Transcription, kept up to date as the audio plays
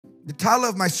The title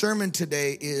of my sermon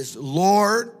today is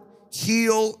Lord,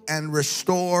 Heal and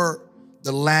Restore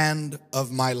the Land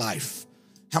of My Life.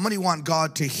 How many want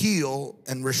God to heal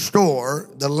and restore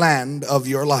the land of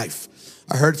your life?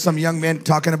 I heard some young men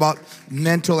talking about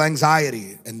mental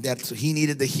anxiety and that he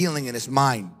needed the healing in his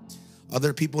mind.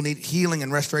 Other people need healing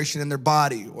and restoration in their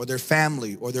body or their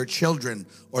family or their children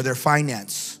or their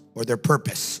finance or their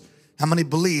purpose. How many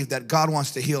believe that God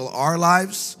wants to heal our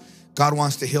lives? God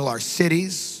wants to heal our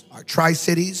cities, our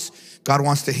Tri-Cities. God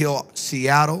wants to heal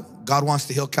Seattle. God wants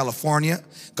to heal California.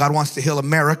 God wants to heal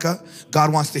America.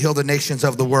 God wants to heal the nations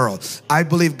of the world. I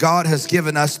believe God has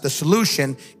given us the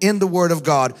solution in the Word of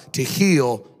God to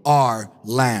heal our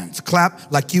lands.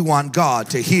 Clap like you want God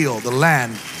to heal the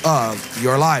land of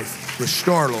your life.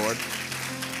 Restore, Lord.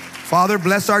 Father,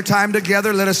 bless our time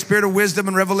together. Let a spirit of wisdom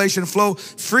and revelation flow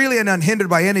freely and unhindered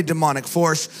by any demonic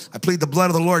force. I plead the blood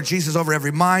of the Lord Jesus over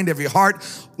every mind, every heart.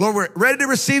 Lord, we're ready to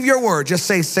receive your word. Just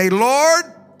say, Lord,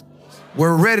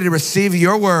 we're ready to receive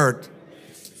your word.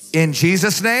 In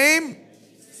Jesus' name,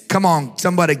 come on,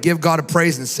 somebody give God a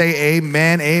praise and say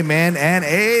amen, amen, and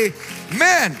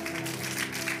amen.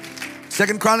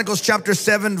 2 Chronicles chapter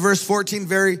 7, verse 14,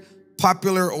 very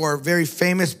popular or very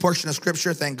famous portion of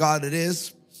scripture. Thank God it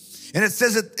is. And it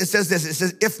says this,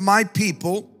 if my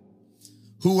people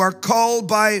who are called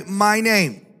by my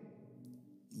name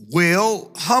will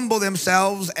humble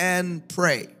themselves and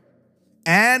pray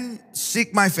and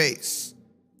seek my face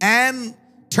and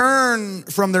turn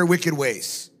from their wicked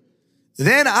ways,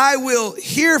 then I will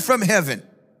hear from heaven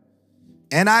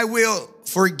and I will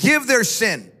forgive their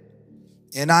sin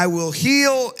and I will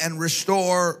heal and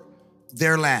restore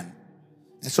their land.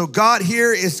 And so God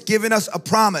here is giving us a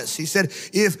promise. He said,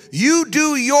 if you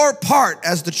do your part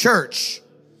as the church,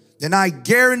 then I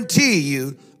guarantee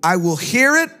you, I will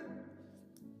hear it,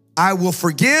 I will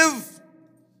forgive,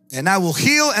 and I will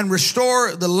heal and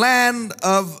restore the land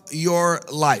of your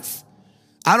life.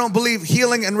 I don't believe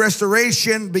healing and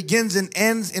restoration begins and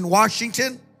ends in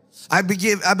Washington. I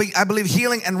believe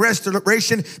healing and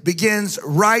restoration begins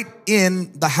right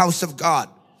in the house of God.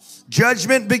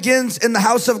 Judgment begins in the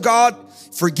house of God.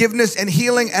 Forgiveness and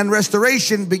healing and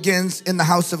restoration begins in the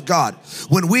house of God.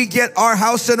 When we get our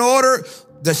house in order,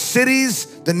 the cities,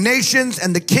 the nations,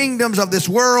 and the kingdoms of this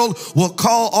world will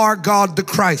call our God the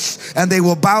Christ, and they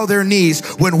will bow their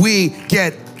knees when we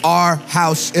get our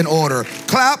house in order.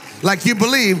 Clap like you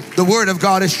believe the word of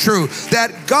God is true,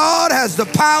 that God has the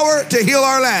power to heal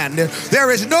our land.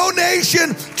 There is no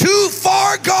nation too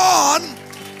far gone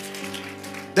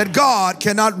that God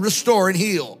cannot restore and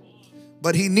heal.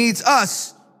 But he needs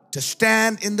us to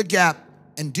stand in the gap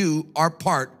and do our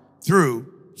part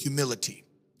through humility.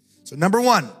 So number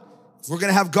one, if we're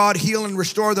gonna have God heal and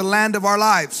restore the land of our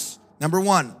lives, number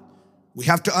one, we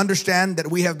have to understand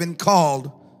that we have been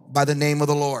called by the name of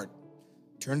the Lord.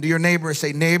 Turn to your neighbor and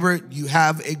say, neighbor, you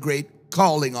have a great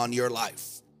calling on your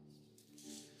life.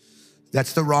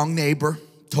 That's the wrong neighbor,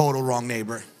 total wrong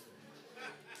neighbor.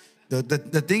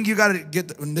 The thing you gotta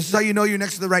get, and this is how you know you're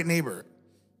next to the right neighbor.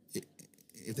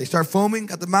 If they start foaming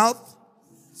at the mouth,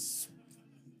 it's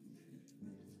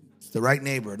the right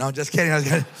neighbor. No, just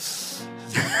kidding.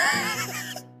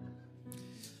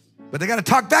 But they got to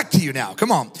talk back to you now.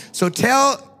 Come on. So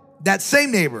tell that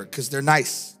same neighbor, because they're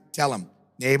nice. Tell them,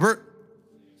 neighbor,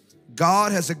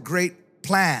 God has a great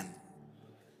plan,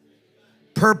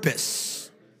 purpose,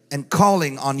 and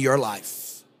calling on your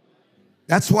life.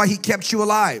 That's why he kept you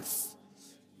alive.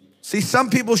 See, some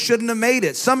people shouldn't have made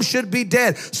it. Some should be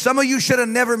dead. Some of you should have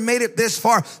never made it this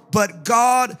far. But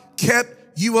God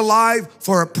kept you alive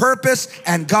for a purpose,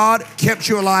 and God kept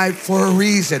you alive for a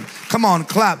reason. Come on,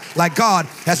 clap like God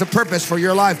has a purpose for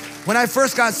your life. When I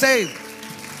first got saved,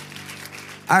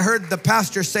 I heard the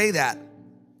pastor say that,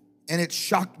 and it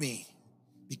shocked me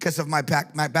because of my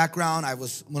background. When I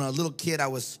was a little kid, I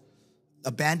was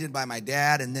abandoned by my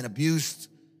dad and then abused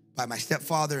by my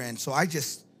stepfather, and so I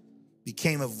just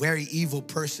became a very evil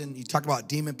person. You talk about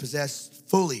demon possessed,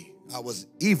 fully. I was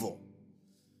evil.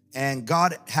 And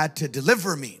God had to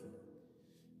deliver me.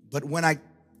 But when I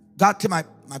got to my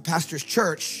pastor's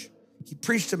church, he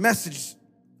preached a message,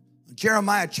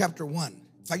 Jeremiah chapter 1.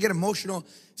 If I get emotional,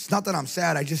 it's not that I'm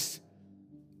sad,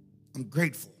 I'm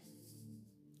grateful.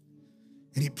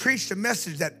 And he preached a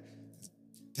message that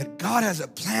God has a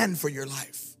plan for your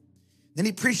life. Then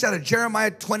he preached out of Jeremiah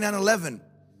 29:11.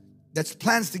 That's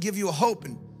plans to give you a hope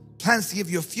and plans to give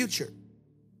you a future.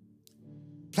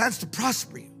 Plans to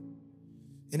prosper you.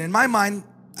 And in my mind,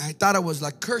 I thought I was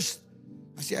like cursed.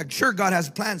 I said, I'm sure God has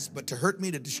plans, but to hurt me,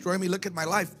 to destroy me, look at my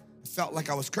life. I felt like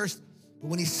I was cursed. But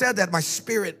when he said that, my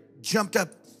spirit jumped up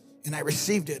and I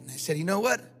received it. And I said, you know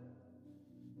what?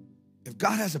 if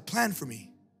God has a plan for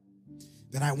me,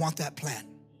 then I want that plan.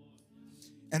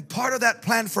 And part of that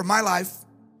plan for my life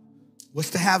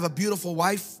was to have a beautiful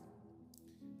wife,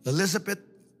 Elizabeth,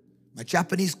 my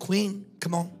Japanese queen,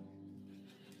 come on.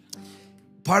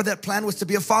 Part of that plan was to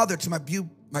be a father to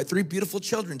my 3 beautiful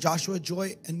children, Joshua,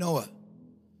 Joy, and Noah.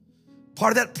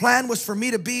 Part of that plan was for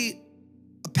me to be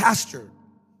a pastor,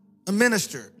 a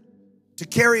minister, to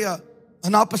carry an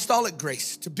apostolic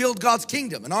grace, to build God's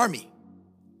kingdom, an army.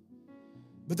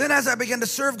 But then as I began to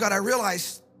serve God, I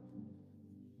realized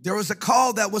there was a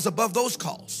call that was above those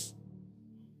calls.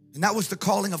 And that was the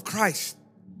calling of Christ.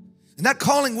 And that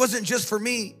calling wasn't just for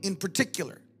me in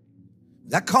particular.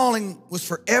 That calling was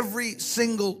for every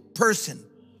single person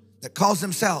that calls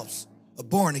themselves a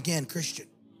born-again Christian.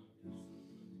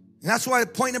 And that's why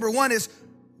point number 1 is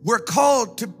we're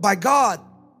called by God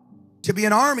to be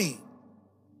an army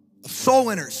of soul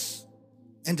winners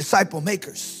and disciple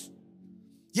makers.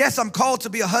 Yes, I'm called to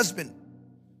be a husband.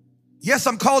 Yes,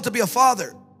 I'm called to be a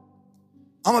father.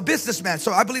 I'm a businessman,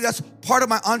 so I believe that's part of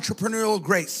my entrepreneurial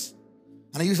grace.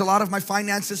 And I use a lot of my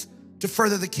finances to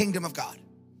further the kingdom of God.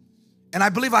 And I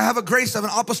believe I have a grace of an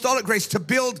apostolic grace to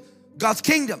build God's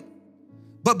kingdom.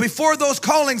 But before those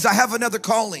callings, I have another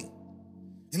calling.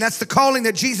 And that's the calling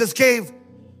that Jesus gave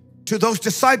to those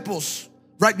disciples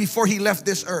right before he left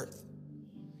this earth.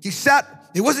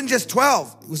 It wasn't just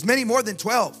 12. It was many more than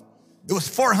 12. It was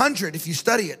 400 if you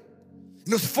study it. And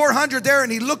there was 400 there,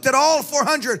 and he looked at all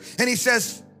 400 and he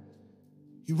says,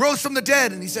 he rose from the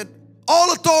dead and he said,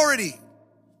 all authority,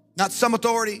 not some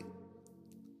authority,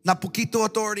 not poquito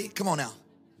authority. Come on now.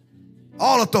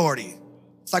 All authority.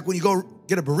 It's like when you go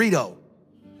get a burrito.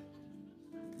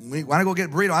 When I go get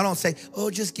a burrito, I don't say, oh,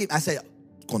 just give. I say,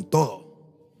 con todo.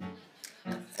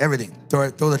 Everything. Throw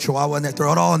the chihuahua in there.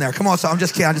 Throw it all in there. Come on, so I'm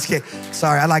just kidding.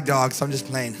 Sorry, I like dogs. I'm just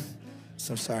playing.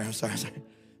 So sorry.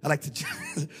 I like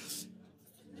to.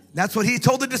 That's what he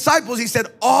told the disciples. He said,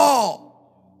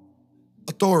 all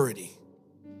authority.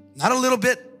 Not a little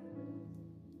bit.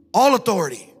 All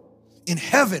authority in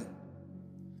heaven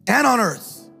and on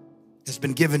earth has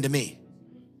been given to me.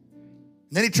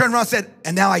 And then he turned around and said,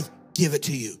 and now I give it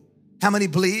to you. How many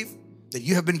believe that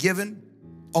you have been given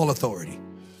all authority?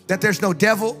 That there's no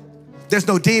devil, there's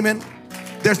no demon,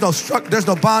 there's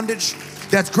no bondage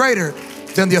that's greater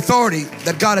than the authority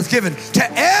that God has given to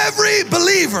every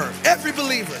believer. Every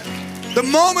believer. The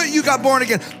moment you got born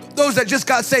again, those that just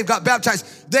got saved, got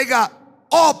baptized, they got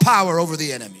all power over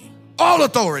the enemy, all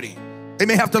authority. They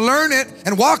may have to learn it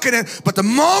and walk in it, but the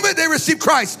moment they receive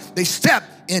Christ, they step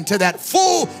into that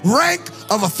full rank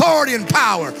of authority and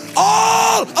power.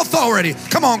 All authority.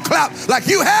 Come on, clap like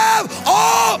you have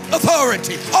all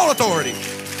authority. All authority.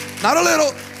 Not a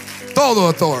little, todo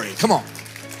authority. Come on.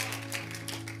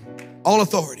 All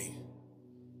authority.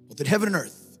 Both in heaven and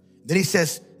earth. Then he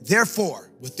says, therefore,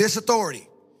 with this authority,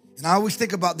 and I always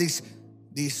think about these,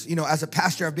 as a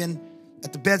pastor, I've been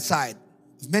at the bedside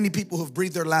of many people who have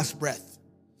breathed their last breath.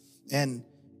 And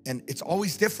it's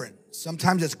always different.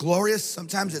 Sometimes it's glorious,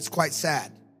 sometimes it's quite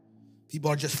sad. People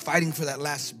are just fighting for that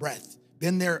last breath.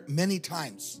 Been there many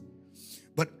times.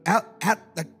 But I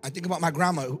think about my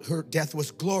grandma, her death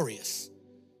was glorious.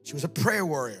 She was a prayer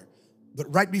warrior.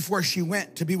 But right before she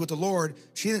went to be with the Lord,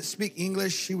 she didn't speak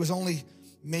English. She was only,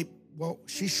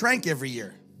 she shrank every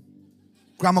year.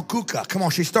 Grandma Kuka, come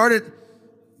on, she started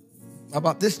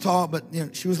about this tall, but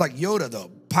she was like Yoda though,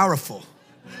 powerful.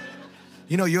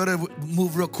 Yoda would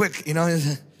move real quick, in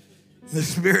the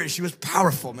spirit. She was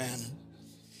powerful, man.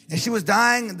 And she was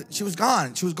dying, she was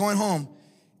gone. She was going home.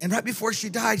 And right before she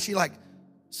died, she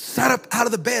sat up out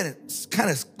of the bed. It's kind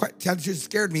of she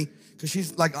scared me because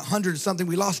she's like 100 or something.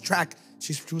 We lost track.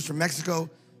 She was from Mexico.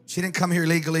 She didn't come here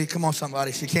legally. Come on,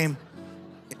 somebody. She came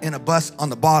in a bus on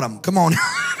the bottom. Come on.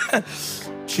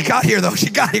 She got here, though. She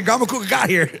got here. Grandma Kuka got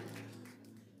here.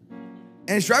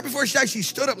 And it's right before she died, she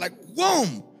stood up like,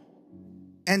 whoom.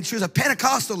 And she was a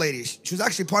Pentecostal lady. She was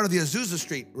actually part of the Azusa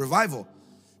Street revival.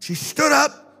 She stood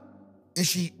up and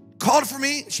she called for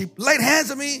me. She laid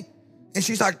hands on me and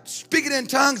she's like speaking in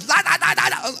tongues.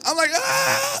 I'm like,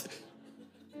 ah.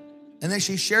 And then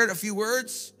she shared a few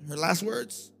words, her last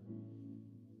words.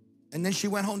 And then she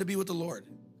went home to be with the Lord.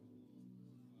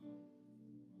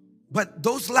 But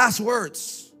those last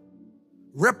words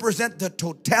represent the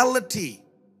totality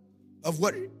of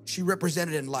what she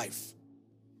represented in life.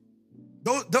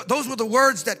 Those were the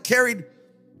words that carried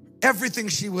everything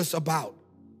she was about.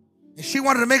 And she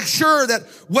wanted to make sure that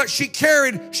what she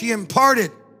carried, she imparted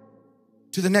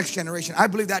to the next generation. I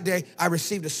believe that day I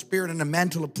received a spirit and a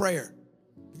mantle of prayer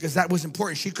because that was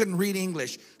important. She couldn't read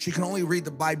English. She could only read the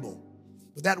Bible.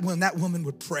 But when that woman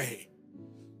would pray,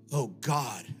 oh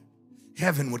God,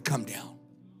 heaven would come down.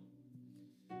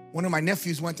 One of my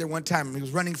nephews went there one time. He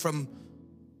was running from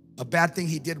a bad thing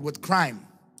he did with crime.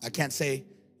 I can't say,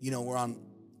 we're on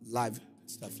live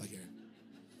stuff like here.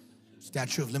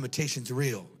 Statute of limitations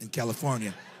real in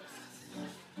California.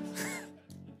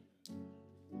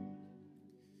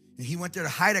 And he went there to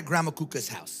hide at Grandma Cuca's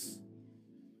house.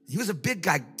 He was a big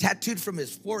guy, tattooed from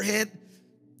his forehead,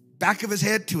 back of his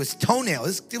head to his toenail.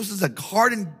 This was a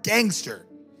hardened gangster.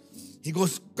 He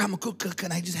goes, Grandma Cuca,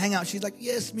 can I just hang out? She's like,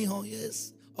 yes, mijo,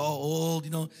 yes. All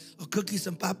old, I'll cook you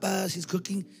some papas. She's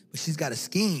cooking, but she's got a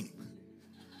scheme.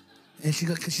 And she's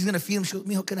going to feed him. She goes,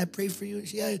 mijo, can I pray for you? And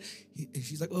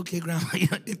she's like, okay, Grandma.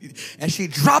 And she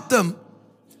dropped him,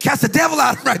 cast the devil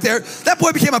out of him right there. That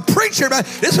boy became a preacher, man.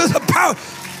 This was a power.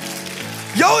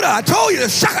 Yoda, I told you,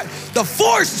 the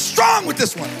force is strong with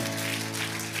this one.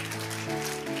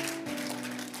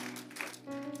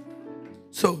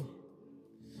 So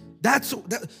that's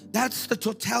the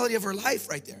totality of her life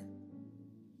right there.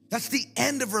 That's the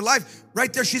end of her life.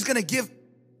 Right there, she's gonna give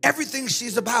everything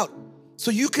she's about. So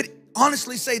you could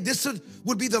honestly say this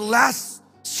would be the last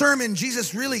sermon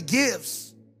Jesus really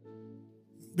gives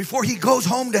before he goes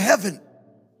home to heaven.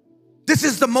 This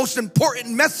is the most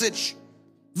important message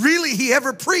really he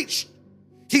ever preached.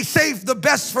 He saved the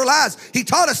best for last. He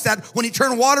taught us that when he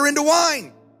turned water into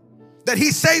wine, that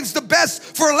he saves the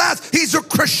best for last. He's a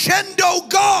crescendo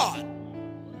God.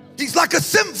 He's like a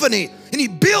symphony, and he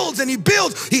builds and he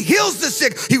builds. He heals the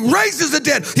sick. He raises the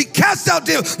dead. He casts out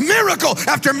devils. Miracle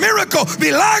after miracle,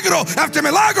 milagro after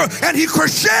milagro, and he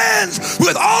crescends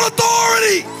with all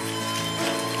authority.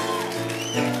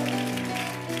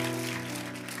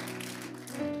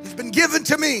 He's been given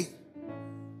to me,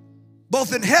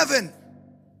 both in heaven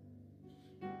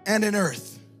and in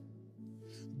earth.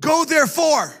 Go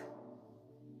therefore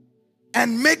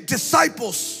and make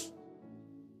disciples.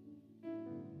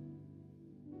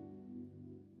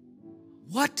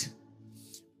 What?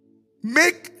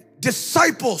 Make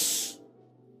disciples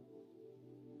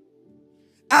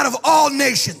out of all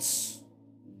nations.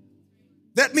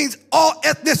 That means all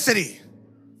ethnicity.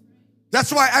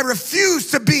 That's why I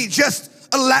refuse to be just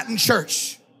a Latin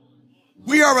church.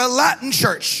 We are a Latin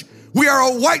church. We are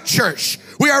a white church.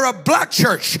 We are a black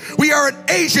church. We are an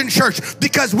Asian church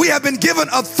because we have been given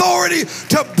authority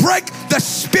to break the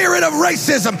spirit of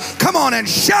racism. Come on and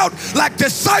shout like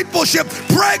discipleship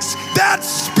breaks that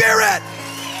spirit.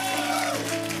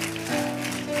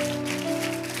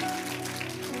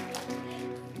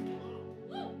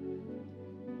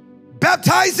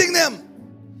 Baptizing them.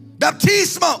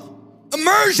 Baptismo.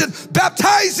 Immersion.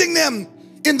 Baptizing them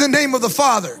in the name of the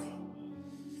Father,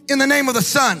 in the name of the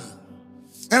Son,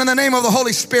 and in the name of the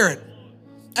Holy Spirit.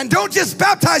 And don't just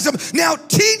baptize them. Now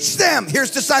teach them.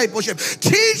 Here's discipleship.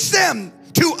 Teach them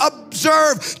to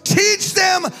observe. Teach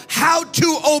them how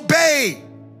to obey.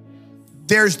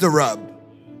 There's the rub.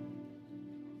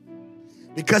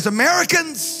 Because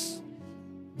Americans,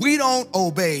 we don't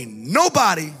obey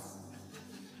nobody.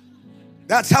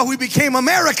 That's how we became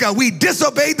America. We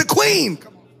disobeyed the Queen.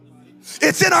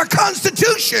 It's in our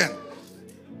Constitution.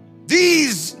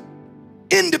 These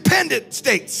independent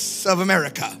states of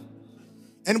America.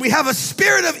 And we have a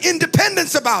spirit of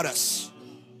independence about us.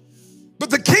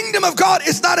 But the kingdom of God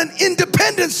is not an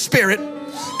independent spirit.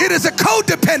 It is a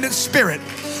codependent spirit.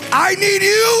 I need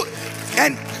you,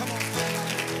 and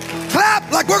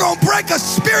clap like we're going to break a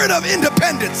spirit of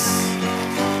independence.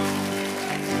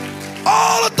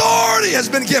 All authority has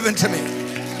been given to me,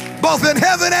 both in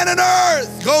heaven and in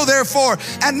earth. Go therefore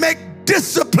and make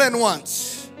disciplined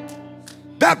ones,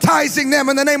 baptizing them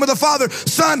in the name of the Father,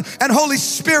 Son, and Holy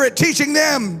Spirit, teaching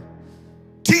them,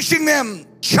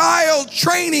 child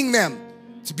training them.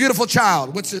 It's a beautiful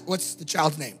child. What's the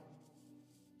child's name?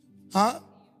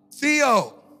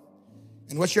 Theo.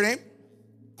 And what's your name?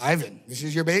 Ivan. This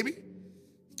is your baby?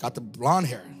 Got the blonde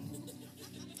hair.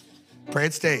 Pray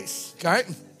it stays. All right?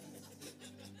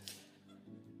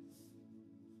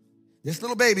 This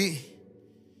little baby,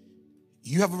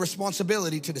 you have a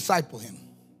responsibility to disciple him.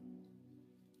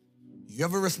 You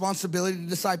have a responsibility to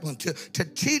disciple him, to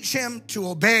teach him to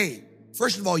obey.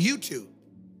 First of all, you two.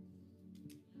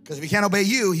 Because if he can't obey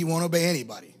you, he won't obey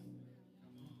anybody.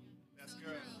 That's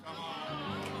good. Come on.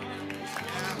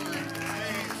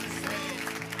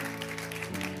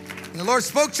 And the Lord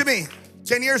spoke to me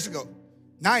 10 years ago,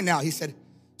 9 now. He said,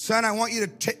 son, I want you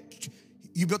to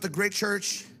you built a great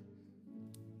church.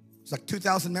 It was like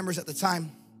 2,000 members at the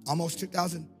time, almost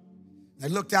 2,000. I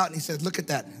looked out and he said, look at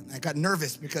that. And I got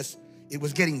nervous because it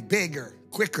was getting bigger,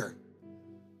 quicker.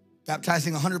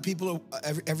 Baptizing 100 people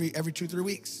every 2-3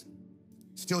 weeks.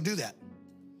 Still do that.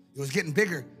 It was getting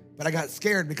bigger, but I got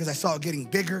scared because I saw it getting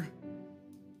bigger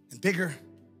and bigger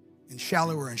and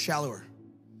shallower and shallower.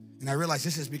 And I realized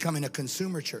this is becoming a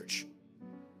consumer church.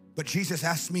 But Jesus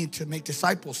asked me to make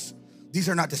disciples. These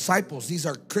are not disciples. These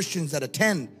are Christians that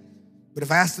attend. But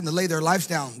if I ask them to lay their lives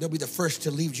down, they'll be the first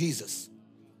to leave Jesus.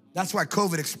 That's why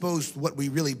COVID exposed what we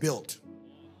really built.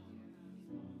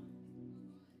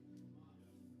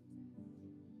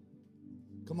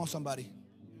 Come on, somebody.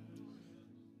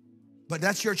 But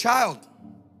that's your child.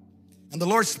 And the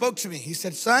Lord spoke to me. He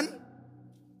said, son,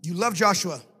 you love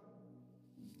Joshua.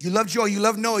 You love Joel. You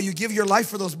love Noah. You give your life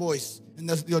for those boys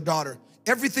and your daughter.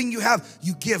 Everything you have,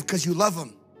 you give because you love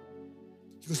them.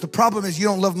 Because the problem is you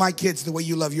don't love my kids the way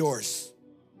you love yours.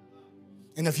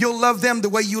 And if you'll love them the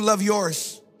way you love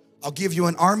yours, I'll give you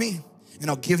an army and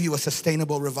I'll give you a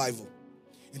sustainable revival.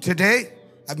 And today,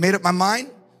 I've made up my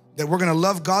mind that we're gonna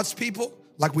love God's people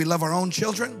like we love our own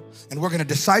children, and we're gonna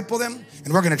disciple them,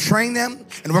 and we're gonna train them,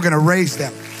 and we're gonna raise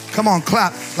them. Come on,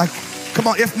 clap. Like, come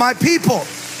on, we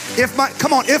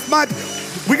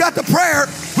got the prayer,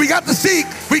 we got the seek,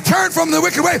 we turned from the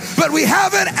wicked way, but we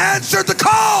haven't answered the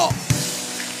call.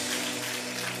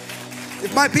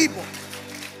 If my people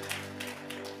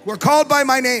were called by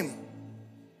my name,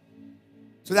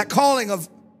 so that calling of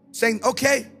saying,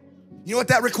 okay, you know what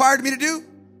that required me to do?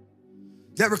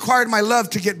 That required my love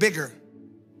to get bigger.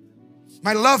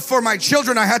 My love for my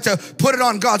children, I had to put it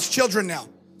on God's children now.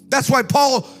 That's why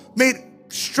Paul made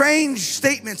strange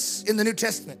statements in the New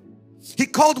Testament. He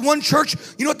called one church,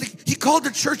 you know what he called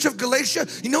the church of Galatia?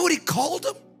 You know what he called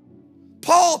them?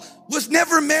 Paul was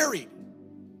never married.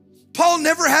 Paul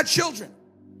never had children.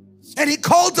 And he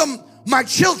called them my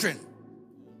children.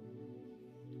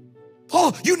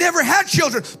 Paul, you never had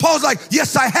children. Paul's like,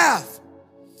 yes, I have.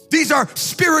 These are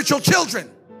spiritual children.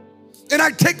 And I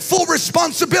take full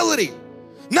responsibility,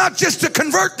 not just to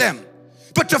convert them,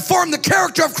 but to form the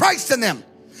character of Christ in them.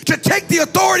 To take the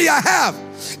authority I have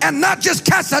and not just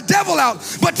cast a devil out,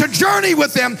 but to journey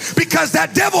with them, because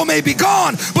that devil may be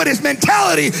gone, but his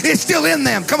mentality is still in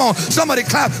them. Come on, somebody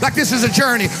clap like this is a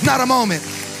journey, not a moment.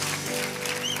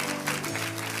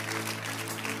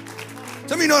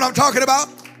 Some of you know what I'm talking about.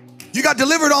 You got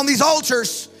delivered on these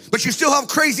altars, but you still have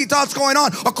crazy thoughts going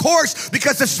on. Of course,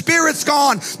 because the Spirit's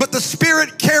gone, but the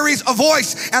Spirit carries a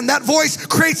voice, and that voice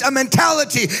creates a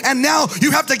mentality. And now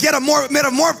you have to get a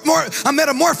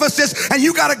metamorphosis, and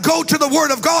you got to go to the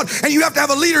Word of God, and you have to have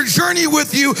a leader journey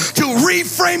with you to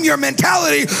reframe your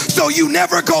mentality so you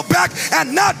never go back.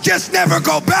 And not just never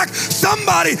go back,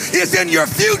 somebody is in your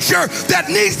future that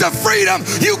needs the freedom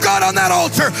you got on that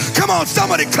altar. Come on,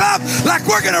 somebody clap like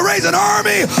we're going to raise an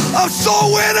army of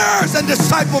soul winners and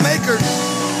disciple makers.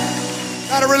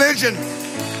 Not a religion.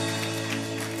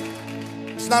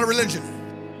 It's not a religion.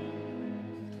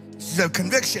 This is a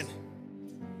conviction.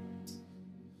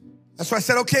 That's why I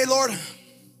said, okay, Lord,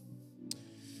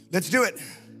 let's do it.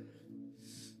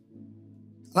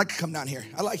 I like to come down here.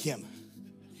 I like him.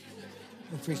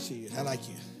 I appreciate you. I like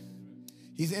you.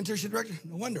 He's the internship director?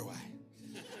 No wonder why.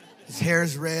 His hair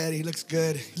is red. He looks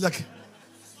good. Look.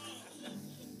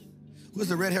 Who's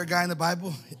the red hair guy in the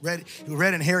Bible? Red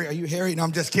and hairy. Are you hairy? No,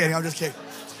 I'm just kidding. I'm just kidding.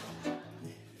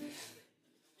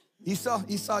 Esau.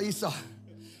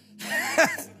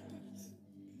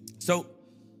 So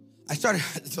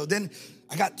then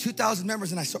I got 2,000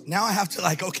 members, and now I have to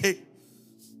okay,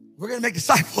 we're going to make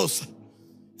disciples.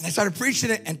 And I started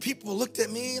preaching it, and people looked at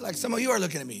me like some of you are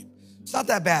looking at me. It's not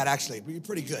that bad, actually. You're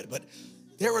pretty good. But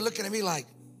they were looking at me like,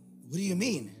 what do you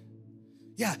mean?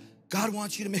 Yeah, God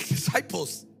wants you to make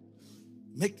disciples.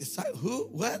 Make disciples? Who?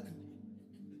 What?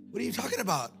 What are you talking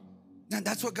about? Now,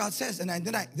 that's what God says. And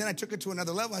then I took it to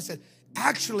another level. I said,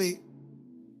 actually,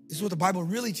 this is what the Bible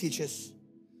really teaches,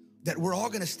 that we're all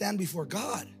going to stand before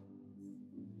God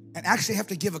and actually have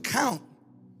to give account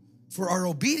for our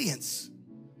obedience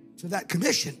to that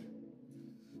commission.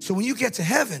 So when you get to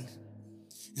heaven,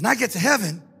 and I get to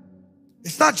heaven,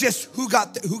 it's not just who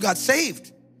got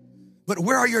saved, but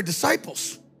where are your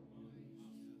disciples?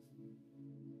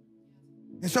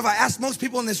 And so if I ask most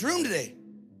people in this room today,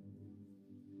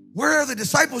 where are the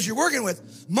disciples you're working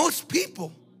with? Most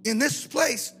people in this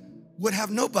place would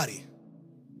have nobody.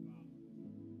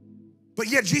 But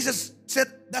yet Jesus said,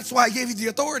 that's why I gave you the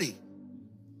authority.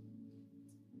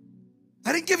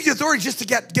 I didn't give you the authority just to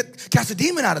cast a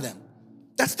demon out of them.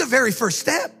 That's the very first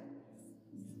step.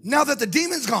 Now that the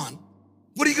demon's gone,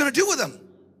 what are you going to do with them?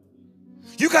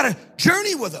 You got to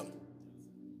journey with them.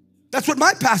 That's what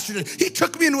my pastor did. He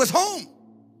took me into his home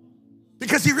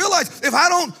because he realized if I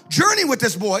don't journey with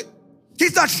this boy,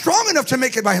 he's not strong enough to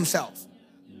make it by himself.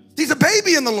 He's a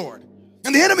baby in the Lord,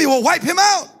 and the enemy will wipe him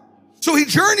out. So he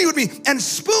journeyed with me and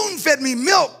spoon-fed me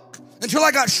milk until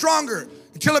I got stronger,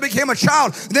 until I became a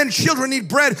child. And then children need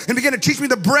bread and began to teach me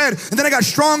the bread. And then I got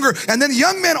stronger. And then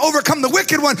young men overcome the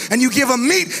wicked one and you give them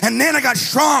meat. And then I got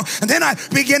strong. And then I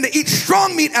began to eat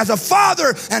strong meat as a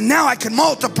father. And now I can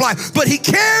multiply. But he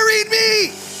carried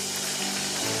me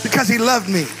because he loved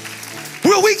me.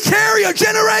 Will we carry a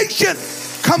generation?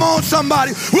 Come on,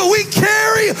 somebody. Will we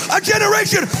carry a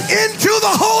generation into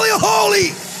the Holy of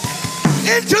Holies?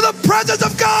 Into the presence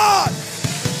of God?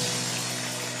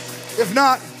 If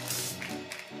not,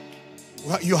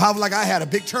 well, you'll have, like I had, a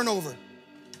big turnover.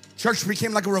 Church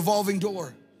became like a revolving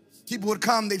door. People would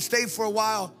come, they'd stay for a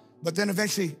while, but then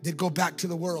eventually they'd go back to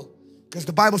the world. Because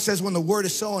the Bible says when the word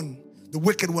is sown, the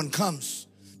wicked one comes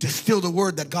to steal the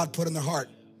word that God put in their heart.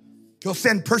 He'll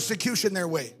send persecution their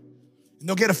way. And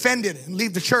they'll get offended and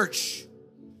leave the church.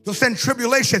 He'll send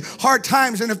tribulation, hard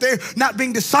times, and if they're not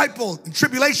being discipled and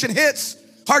tribulation hits,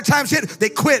 hard times hit, they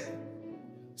quit.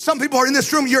 Some people are in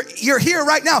this room, you're here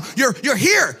right now. You're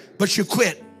here, but you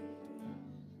quit.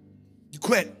 You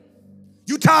quit.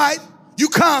 You tithe, you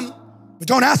come, but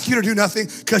don't ask you to do nothing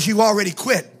because you already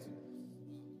quit.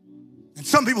 And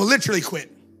some people literally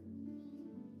quit.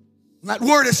 And that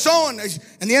word is sown,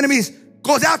 and the enemy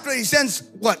goes after it. He sends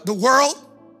what? The world,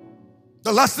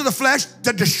 the lust of the flesh,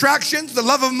 the distractions, the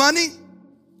love of money.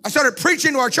 I started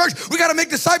preaching to our church. We got to make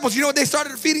disciples. You know what they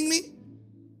started feeding me?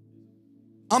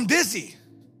 I'm busy.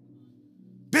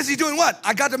 Busy doing what?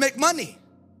 I got to make money.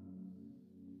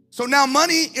 So now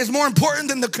money is more important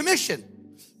than the commission.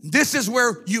 This is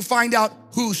where you find out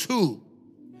who's who.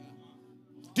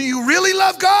 Do you really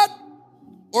love God?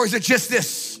 Or is it just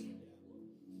this?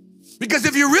 Because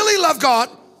if you really love God,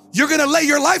 you're gonna lay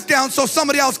your life down so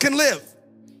somebody else can live.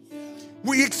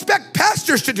 We expect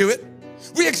pastors to do it.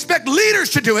 We expect leaders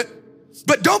to do it.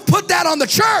 But don't put that on the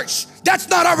church. That's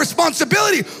not our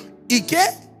responsibility. ¿Y qué?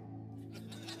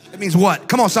 That means what?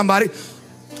 Come on, somebody.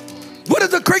 What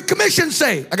does the Great Commission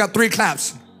say? I got 3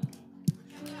 claps.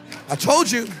 I told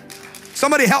you.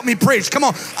 Somebody help me preach. Come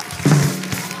on.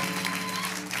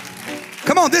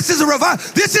 Come on, this is a revival.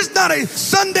 This is not a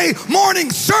Sunday morning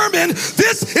sermon.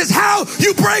 This is how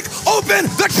you break open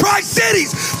the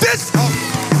Tri-Cities. This.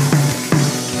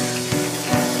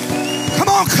 Come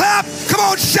on, clap. Come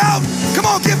on, shout. Come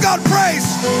on, give God praise.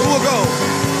 We'll go.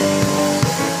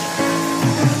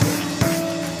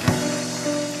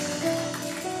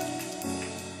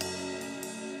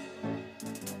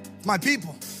 My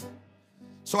people.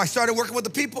 So I started working with the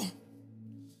people.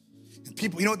 And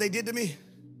people, you know what they did to me?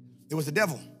 It was the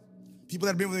devil. People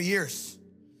that have been with me years.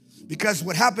 Because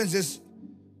what happens is,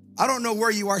 I don't know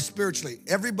where you are spiritually.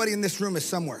 Everybody in this room is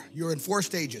somewhere. You're in 4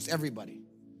 stages, everybody.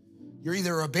 You're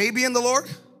either a baby in the Lord,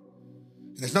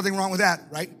 and there's nothing wrong with that,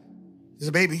 right? There's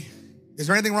a baby. Is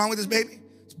there anything wrong with this baby?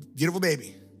 It's a beautiful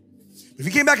baby. But if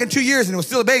you came back in 2 years and it was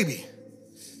still a baby,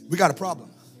 we got a problem.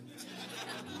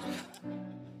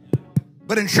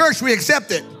 But in church, we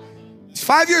accept it.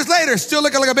 5 years later, still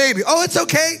looking like a baby. Oh, it's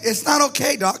okay. It's not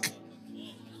okay, doc.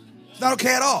 It's not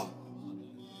okay at all.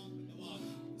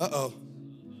 Uh-oh.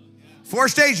 4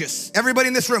 stages. Everybody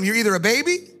in this room, you're either a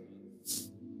baby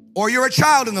or you're a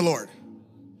child in the Lord.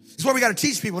 This is why we got to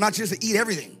teach people not just to eat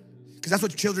everything, because that's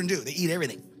what children do. They eat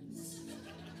everything.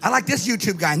 I like this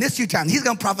YouTube guy and this YouTube. He's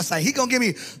going to prophesy. He's going to give me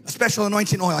a special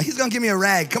anointing oil. He's going to give me a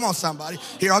rag. Come on, somebody.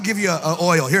 Here, I'll give you a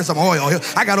oil. Here's some oil. Here,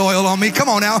 I got oil on me. Come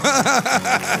on now.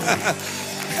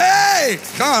 Hey,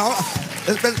 come on.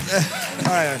 All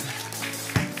right.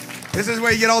 This is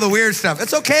where you get all the weird stuff.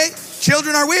 It's okay.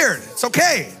 Children are weird. It's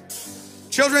okay.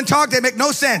 Children talk. They make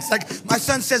no sense. Like my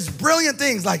son says brilliant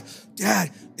things like, Dad,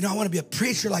 you know, I want to be a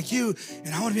preacher like you,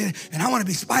 and I want to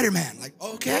be Spider-Man. Like,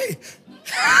 okay.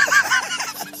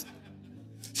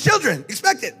 Children,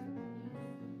 expect it.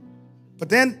 But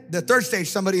then the 3rd stage,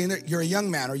 somebody in there, you're a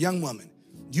young man or young woman.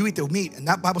 You eat the meat, and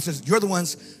that Bible says you're the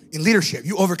ones in leadership.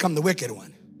 You overcome the wicked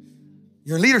one.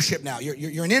 You're in leadership now.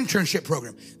 You're an internship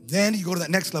program. Then you go to that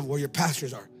next level where your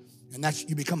pastors are, and that's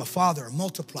you become a father, a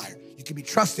multiplier. You can be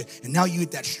trusted, and now you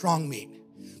eat that strong meat.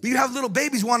 But you have little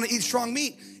babies wanting to eat strong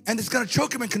meat, and it's going to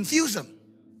choke them and confuse them.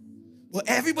 Well,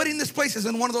 everybody in this place is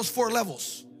in one of those 4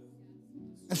 levels.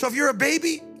 And so if you're a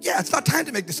baby, yeah, it's not time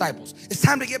to make disciples. It's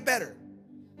time to get better.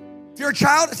 If you're a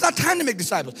child, it's not time to make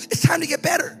disciples. It's time to get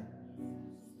better.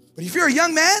 But if you're a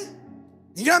young man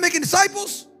and you're not making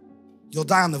disciples, you'll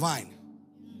die on the vine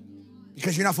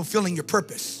because you're not fulfilling your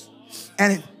purpose.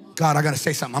 And God, I got to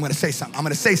say something. I'm going to say something. I'm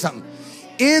going to say something.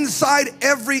 Inside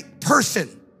every person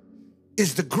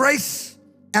is the grace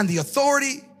and the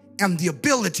authority and the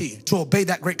ability to obey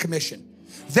that Great Commission.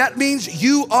 That means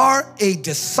you are a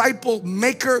disciple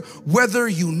maker, whether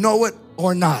you know it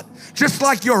or not. Just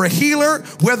like you're a healer,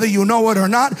 whether you know it or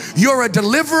not. You're a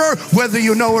deliverer, whether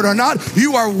you know it or not.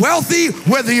 You are wealthy,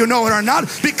 whether you know it or not.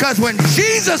 Because when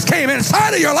Jesus came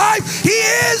inside of your life, he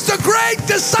is the great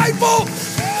disciple.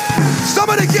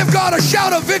 Somebody give God a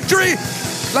shout of victory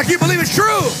like you believe it's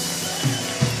true.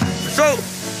 So,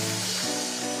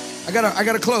 I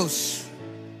gotta close.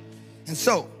 And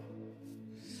so,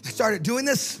 I started doing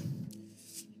this.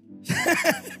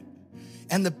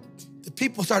 And the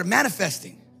people started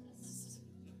manifesting.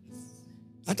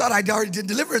 I thought I'd already did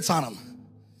deliverance on them.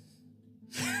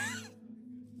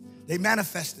 They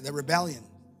manifested their rebellion.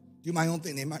 Do my own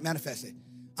thing. They manifested.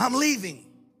 I'm leaving.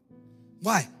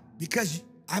 Why? Because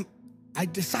I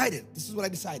decided. This is what I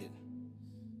decided.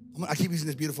 I keep using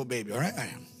this beautiful baby, all right? I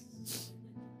am.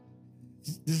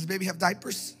 Does this baby have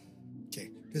diapers? Okay.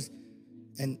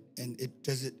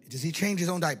 Does he change his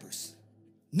own diapers?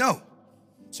 No.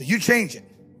 So you change it.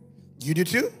 You do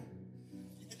too?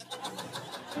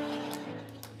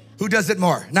 Who does it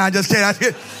more? Nah, just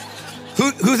kidding.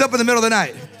 Who's up in the middle of the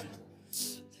night?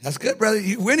 That's good, brother.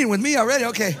 You're winning with me already.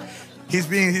 Okay.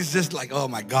 He's just like, oh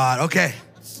my God. Okay.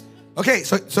 Okay,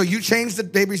 so you change the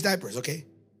baby's diapers, okay?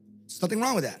 There's nothing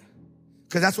wrong with that.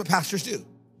 Because that's what pastors do.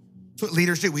 That's what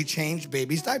leaders do. We change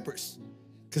babies' diapers.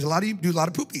 Because a lot of you do a lot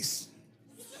of poopies.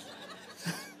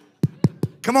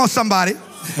 Come on, somebody.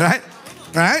 Right?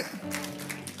 Right?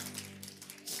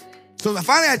 So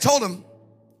finally I told him,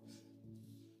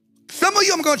 some of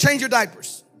you I'm going to change your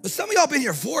diapers. But some of y'all been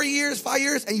here 4 years, 5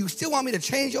 years, and you still want me to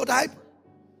change your diaper?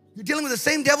 You're dealing with the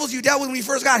same devils you dealt with when you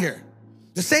first got here.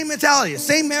 The same mentality, the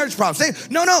same marriage problem.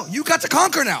 No, you got to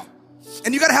conquer now.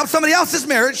 And you got to help somebody else's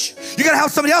marriage. You got to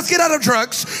help somebody else get out of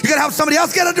drugs. You got to help somebody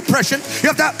else get out of depression. You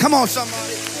have to, come on, somebody.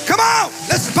 Come on.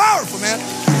 This is powerful, man.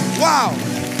 Wow.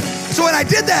 So when I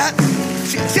did that,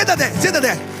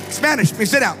 Spanish,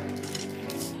 sit down.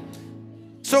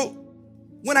 So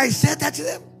when I said that to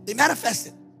them, they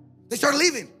manifested. They started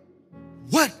leaving.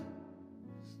 What?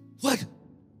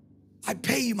 I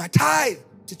pay you my tithe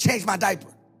to change my diaper.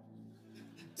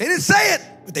 They didn't say it,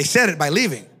 but they said it by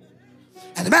leaving.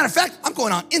 As a matter of fact, I'm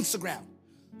going on Instagram.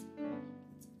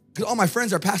 Because all my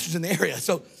friends are pastors in the area.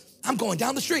 So I'm going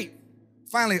down the street.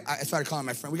 Finally, I started calling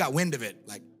my friend. We got wind of it.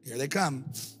 Like, here they come.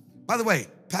 By the way,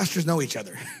 pastors know each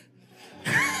other.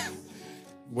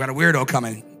 We got a weirdo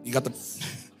coming. You got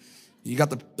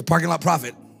the parking lot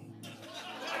prophet.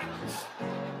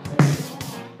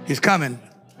 He's coming.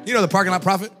 You know the parking lot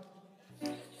prophet?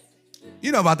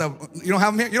 You know about that. You don't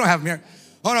have him here? You don't have him here.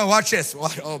 Oh, no, watch this.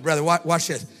 Oh, brother, watch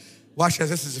this. Watch this.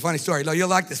 This is a funny story. No, you'll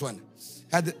like this one.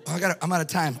 I'm out of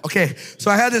time. Okay, so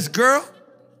I had this girl,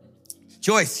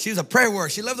 Joyce. She was a prayer warrior.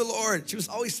 She loved the Lord. She was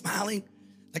always smiling,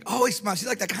 like always smiling. She's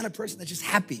like that kind of person that's just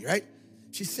happy, right?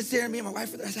 She sits there, and me and my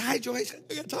wife are there. I said, hi, Joyce.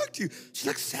 I got to talk to you. She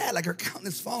looks sad, like her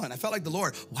countenance fallen. I felt like the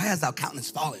Lord. Why has thou countenance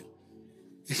fallen?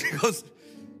 And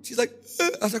she's like,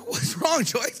 I was like, what's wrong,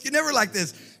 Joyce? You're never like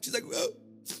this. She's like, well,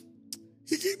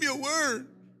 he gave me a word.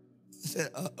 I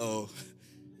said, uh-oh.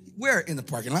 Where? In the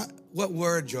parking lot? What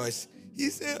word, Joyce? He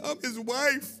said, I'm his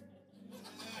wife.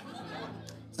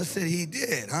 I said, he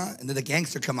did, huh? And then the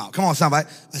gangster come out. Come on, somebody.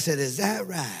 I said, is that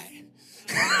right?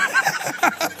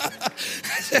 I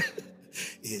said,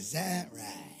 is that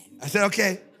right? I said,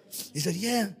 okay. He said,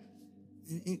 yeah.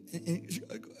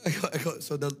 I go,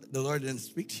 so the Lord didn't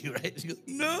speak to you, right? She goes,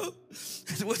 no. I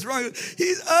said, what's wrong?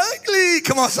 He's ugly.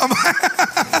 Come on, somebody.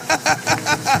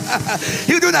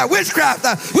 He was doing that witchcraft,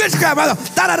 brother.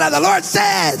 The Lord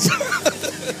says.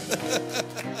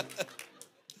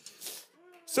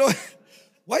 So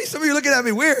why are some of you looking at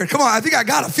me weird? Come on, I think I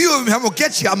got a few of them. I'm going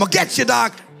to get you,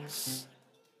 doc.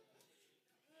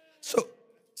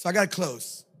 So I got to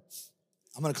close.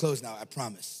 I'm going to close now, I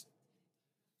promise.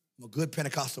 I'm a good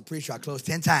Pentecostal preacher. I close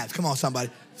 10 times. Come on, somebody.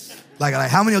 Like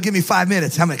how many will give me 5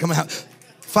 minutes? How many? Come on.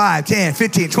 5, 10,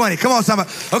 15, 20. Come on, somebody.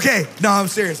 Okay. No, I'm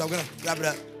serious. I'm going to wrap it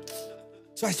up.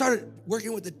 So I started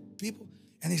working with the people,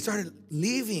 and they started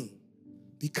leaving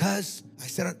because I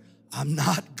said, I'm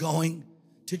not going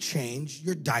to change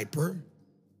your diaper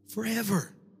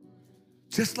forever.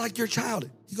 Just like your child.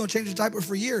 He's going to change his diaper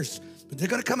for years. But there's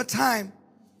going to come a time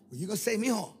where you're going to say,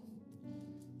 mijo,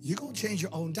 you're going to change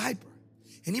your own diaper.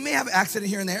 And he may have an accident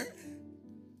here and there,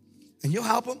 and you'll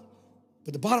help him.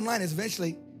 But the bottom line is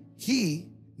eventually he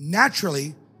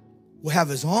naturally will have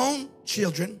his own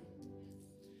children,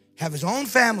 have his own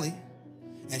family,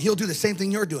 and he'll do the same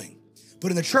thing you're doing.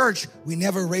 But in the church, we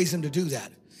never raise him to do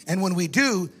that. And when we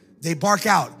do, they bark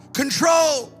out,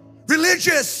 control,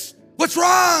 religious, what's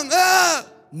wrong?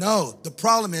 No, the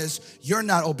problem is you're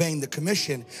not obeying the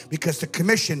commission because the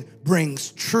commission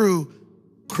brings true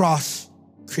cross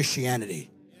Christianity.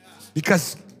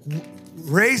 Because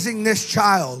raising this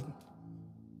child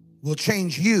will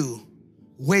change you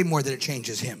way more than it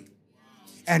changes him.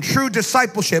 And true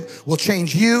discipleship will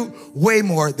change you way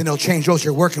more than it'll change those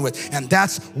you're working with. And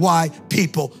that's why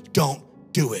people don't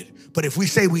do it. But if we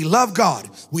say we love God,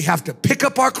 we have to pick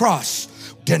up our cross,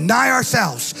 deny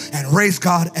ourselves, and raise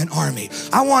God an army.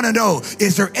 I want to know,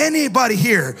 is there anybody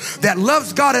here that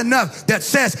loves God enough that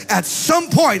says at some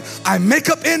point, I make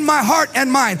up in my heart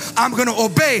and mind, I'm going to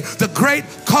obey the great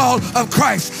call of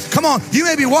Christ. Come on, you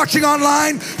may be watching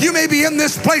online, you may be in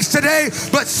this place today,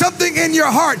 but something in your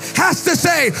heart has to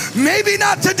say, maybe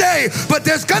not today, but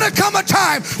there's going to come a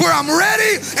time where I'm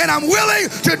ready and I'm willing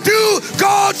to do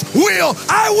God's will.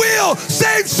 I will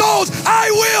save souls.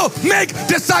 I will make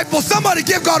disciples. Somebody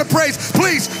give God a praise.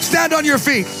 Please stand on your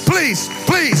feet. Please,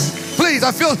 please, please.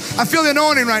 I feel the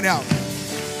anointing right now.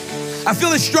 I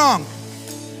feel it strong.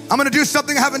 I'm going to do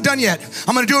something I haven't done yet.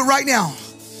 I'm going to do it right now.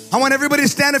 I want everybody to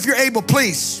stand if you're able,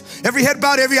 please. Every head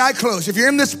bowed, every eye closed. If you're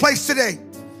in this place today,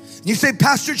 and you say,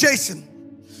 Pastor Jason,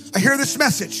 I hear this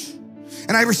message,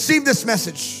 and I receive this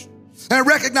message, and I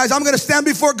recognize I'm going to stand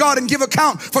before God and give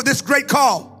account for this great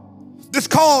call. This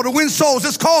call to win souls,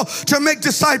 this call to make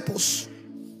disciples.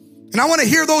 And I want to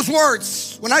hear those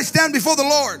words when I stand before the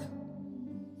Lord.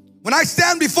 When I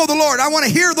stand before the Lord, I want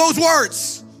to hear those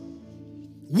words.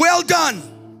 Well done,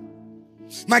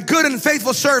 my good and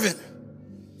faithful servant.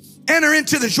 Enter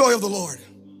into the joy of the Lord.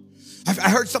 I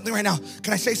heard something right now.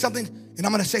 Can I say something? And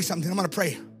I'm going to say something. I'm going to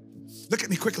pray. Look at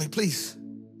me quickly, please.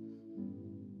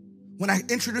 When I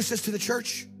introduced this to the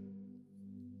church,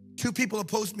 2 people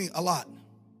opposed me a lot.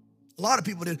 A lot of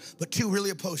people did, but 2 really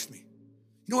opposed me.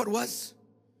 You know what it was?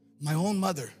 My own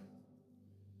mother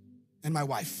and my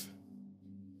wife.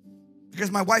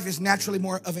 Because my wife is naturally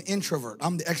more of an introvert.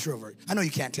 I'm the extrovert. I know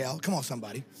you can't tell. Come on,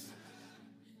 somebody.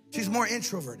 She's more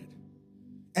introverted.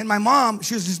 And my mom,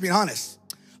 she was just being honest.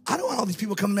 I don't want all these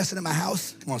people coming messing in my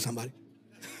house. Come on, somebody.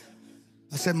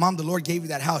 I said, Mom, the Lord gave you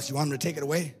that house. You want him to take it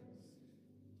away?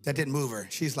 That didn't move her.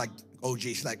 She's like, oh,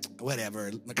 gee. She's like,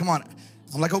 whatever. Come on.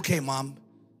 I'm like, okay, Mom.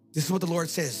 This is what the Lord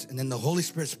says. And then the Holy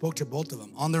Spirit spoke to both of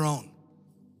them on their own.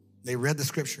 They read the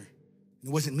scripture. It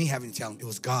wasn't me having to tell them. It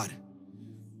was God.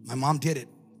 My mom did it.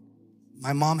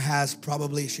 My mom has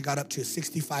probably, she got up to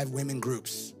 65 women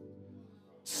groups.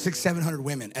 700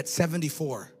 women at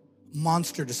 74.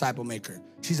 Monster disciple maker.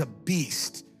 She's a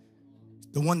beast.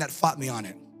 The one that fought me on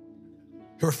it.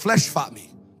 Her flesh fought me.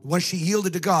 When she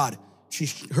yielded to God,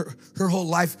 her whole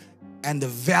life and the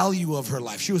value of her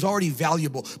life. She was already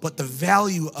valuable, but the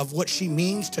value of what she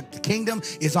means to the kingdom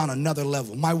is on another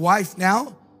level. My wife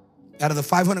now, out of the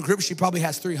 500 groups, she probably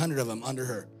has 300 of them under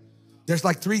her. There's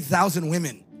like 3,000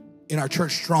 women in our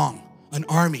church strong, an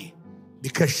army,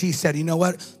 because she said, you know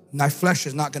what? My flesh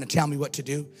is not going to tell me what to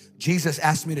do. Jesus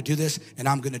asked me to do this, and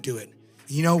I'm going to do it.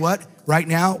 You know what? Right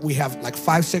now, we have like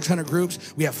 500-600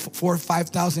 groups. We have 4,000 or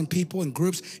 5,000 people in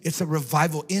groups. It's a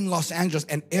revival in Los Angeles.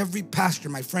 And every pastor,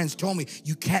 my friends, told me,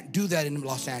 you can't do that in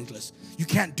Los Angeles. You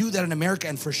can't do that in America,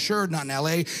 and for sure not in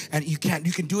LA. And you can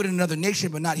do it in another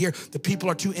nation, but not here. The people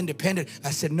are too independent.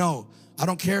 I said, no. I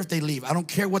don't care if they leave. I don't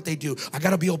care what they do. I got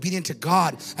to be obedient to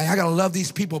God. And I got to love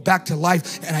these people back to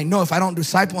life. And I know if I don't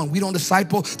disciple and we don't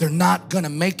disciple, they're not going to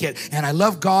make it. And I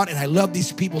love God and I love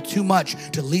these people too much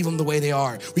to leave them the way they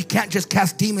are. We can't just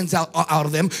cast demons out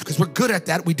of them because we're good at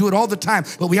that. We do it all the time.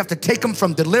 But we have to take them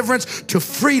from deliverance to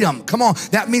freedom. Come on.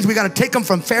 That means we got to take them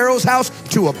from Pharaoh's house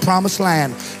to a promised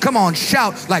land. Come on.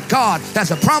 Shout like God. That's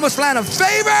a promised land of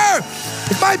favor.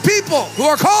 If my people who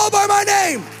are called by my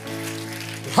name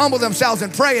humble themselves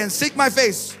and pray and seek my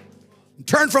face and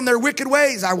turn from their wicked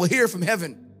ways, I will hear from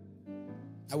heaven.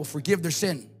 I will forgive their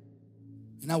sin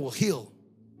and I will heal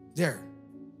their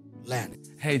land.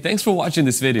 Hey, thanks for watching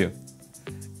this video.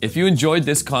 If you enjoyed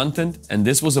this content and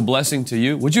this was a blessing to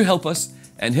you, would you help us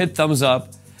and hit thumbs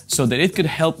up so that it could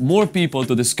help more people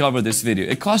to discover this video?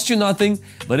 It costs you nothing,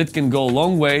 but it can go a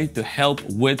long way to help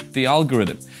with the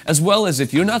algorithm. As well as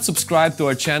if you're not subscribed to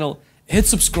our channel, hit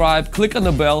subscribe, click on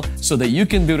the bell so that you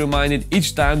can be reminded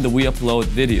each time that we upload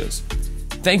videos.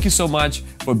 Thank you so much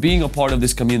for being a part of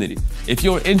this community. If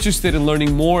you're interested in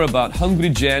learning more about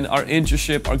HungryGen, our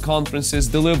internship, our conferences,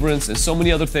 Deliverance, and so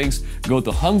many other things, go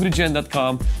to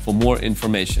HungryGen.com for more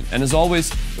information. And as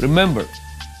always, remember,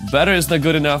 better is not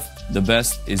good enough, the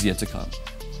best is yet to come.